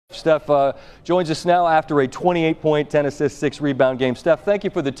Steph joins us now after a 28-point, 10-assist, 6-rebound game. Steph, thank you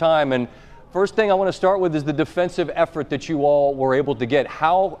for the time. And first thing I want to start with is the defensive effort that you all were able to get.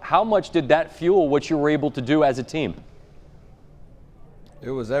 How much did that fuel what you were able to do as a team? It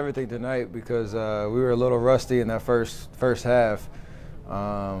was everything tonight because we were a little rusty in that first half.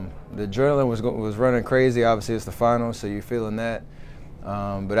 The adrenaline was running crazy. Obviously, it's the finals, so you're feeling that.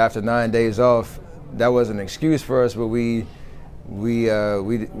 But after 9 days off, that wasn't an excuse for us, but we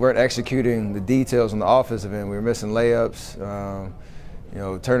weren't executing the details on the offensive end. We were missing layups,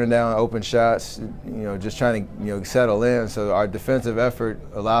 turning down open shots, just trying to, settle in. So our defensive effort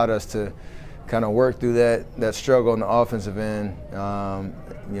allowed us to kind of work through that struggle on the offensive end,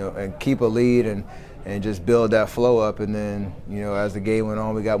 and keep a lead and just build that flow up. And then, as the game went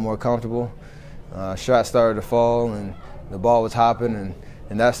on, we got more comfortable. Shots started to fall, and the ball was hopping,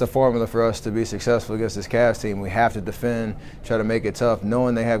 and that's the formula for us to be successful against this Cavs team. We have to defend, try to make it tough,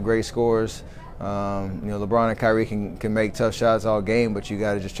 knowing they have great scores. LeBron and Kyrie can make tough shots all game, but you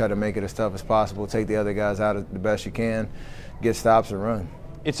got to just try to make it as tough as possible, take the other guys out the best you can, get stops and run.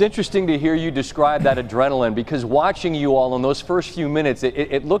 It's interesting to hear you describe that adrenaline, because watching you all in those first few minutes,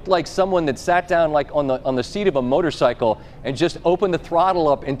 it looked like someone that sat down like on the seat of a motorcycle and just opened the throttle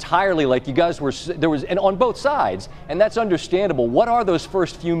up entirely, like you guys were and on both sides, and that's understandable. What are those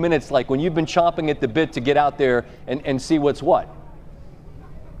first few minutes like when you've been chomping at the bit to get out there and see what's what?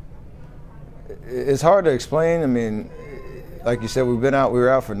 It's hard to explain. I mean, like you said, we were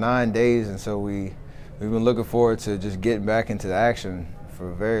out for 9 days, and so we've been looking forward to just getting back into the action for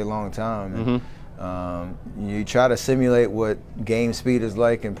a very long time. And, you try to simulate what game speed is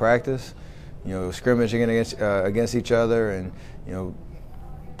like in practice, scrimmaging against each other, and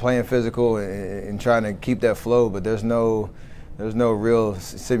playing physical and trying to keep that flow. But there's no real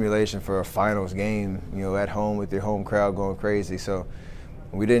simulation for a finals game, at home with your home crowd going crazy. So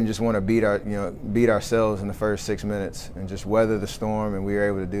we didn't just want to beat ourselves in the first 6 minutes and just weather the storm, and we were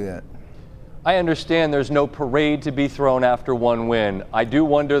able to do that. I understand there's no parade to be thrown after one win. I do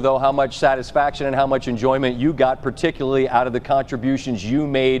wonder, though, how much satisfaction and how much enjoyment you got, particularly out of the contributions you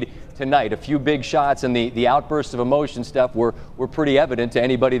made tonight. A few big shots and the outbursts of emotion stuff were pretty evident to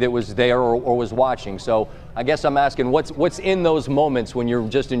anybody that was there or was watching. So I guess I'm asking, what's in those moments when you're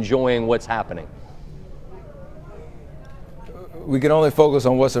just enjoying what's happening? We can only focus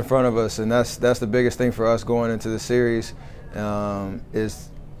on what's in front of us, and that's the biggest thing for us going into the series, is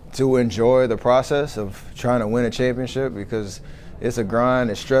to enjoy the process of trying to win a championship, because it's a grind,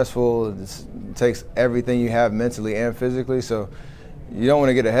 it's stressful, it takes everything you have mentally and physically. So you don't want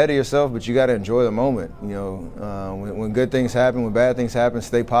to get ahead of yourself, but you got to enjoy the moment. When good things happen, when bad things happen,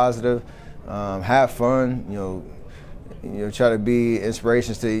 stay positive, have fun. Try to be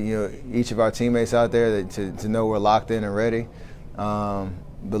inspirations to each of our teammates out there to know we're locked in and ready. But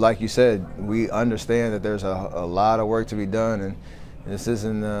like you said, we understand that there's a lot of work to be done, and this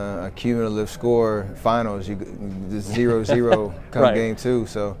isn't a cumulative score finals. This 0-0 come right. Game 2,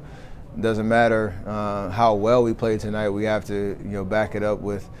 so it doesn't matter how well we played tonight. We have to back it up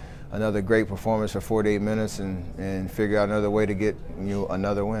with another great performance for 48 minutes and figure out another way to get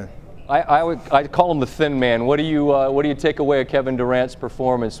another win. I'd call him the thin man. What do you take away of Kevin Durant's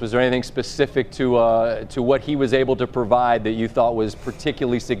performance? Was there anything specific to what he was able to provide that you thought was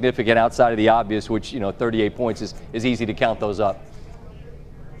particularly significant outside of the obvious, which 38 points is easy to count those up?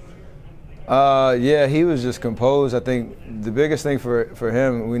 Yeah, he was just composed. I think the biggest thing for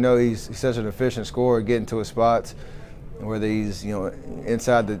him, we know he's such an efficient scorer, getting to his spots, whether he's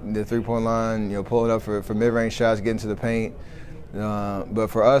inside the three-point line, pulling up for mid-range shots, getting to the paint. But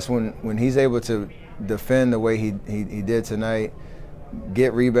for us, when he's able to defend the way he did tonight,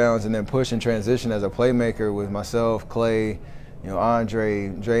 get rebounds, and then push and transition as a playmaker with myself, Clay, Andre,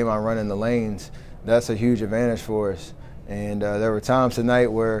 Draymond running the lanes, that's a huge advantage for us. And there were times tonight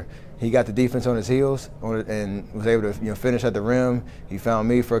where he got the defense on his heels and was able to finish at the rim. He found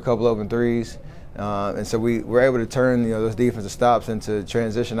me for a couple open threes. And so we were able to turn those defensive stops into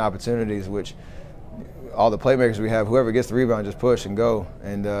transition opportunities, which all the playmakers we have, whoever gets the rebound, just push and go,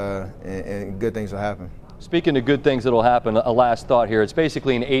 and good things will happen. Speaking of good things that'll happen, a last thought here. It's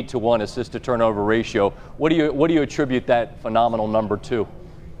basically an 8-to-1 assist to turnover ratio. What do you attribute that phenomenal number to?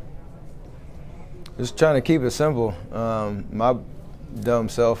 Just trying to keep it simple. My dumb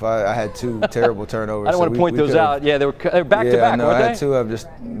self, I had 2 terrible turnovers. I don't want to point those out. Yeah, they were back to back, no, weren't I they? had 2 of them, just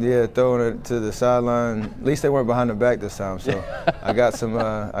throwing it to the sideline. At least they weren't behind the back this time. So I got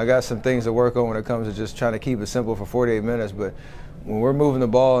some things to work on when it comes to just trying to keep it simple for 48 minutes. But when we're moving the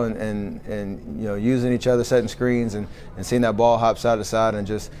ball and using each other, setting screens, and seeing that ball hop side to side and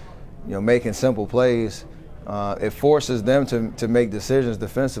just making simple plays, it forces them to make decisions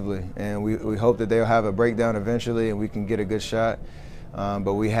defensively, and we hope that they'll have a breakdown eventually and we can get a good shot.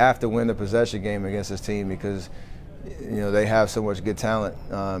 But we have to win the possession game against this team because they have so much good talent.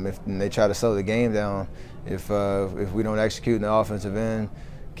 If they try to slow the game down, if we don't execute in the offensive end,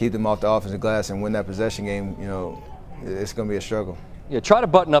 keep them off the offensive glass and win that possession game, it's going to be a struggle. Yeah, try to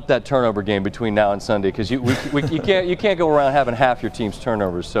button up that turnover game between now and Sunday, because you can't go around having half your team's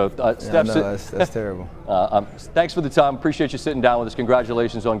turnovers. So, Steph, no, that's terrible. Thanks for the time. Appreciate you sitting down with us.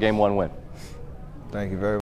 Congratulations on Game 1 win. Thank you very much.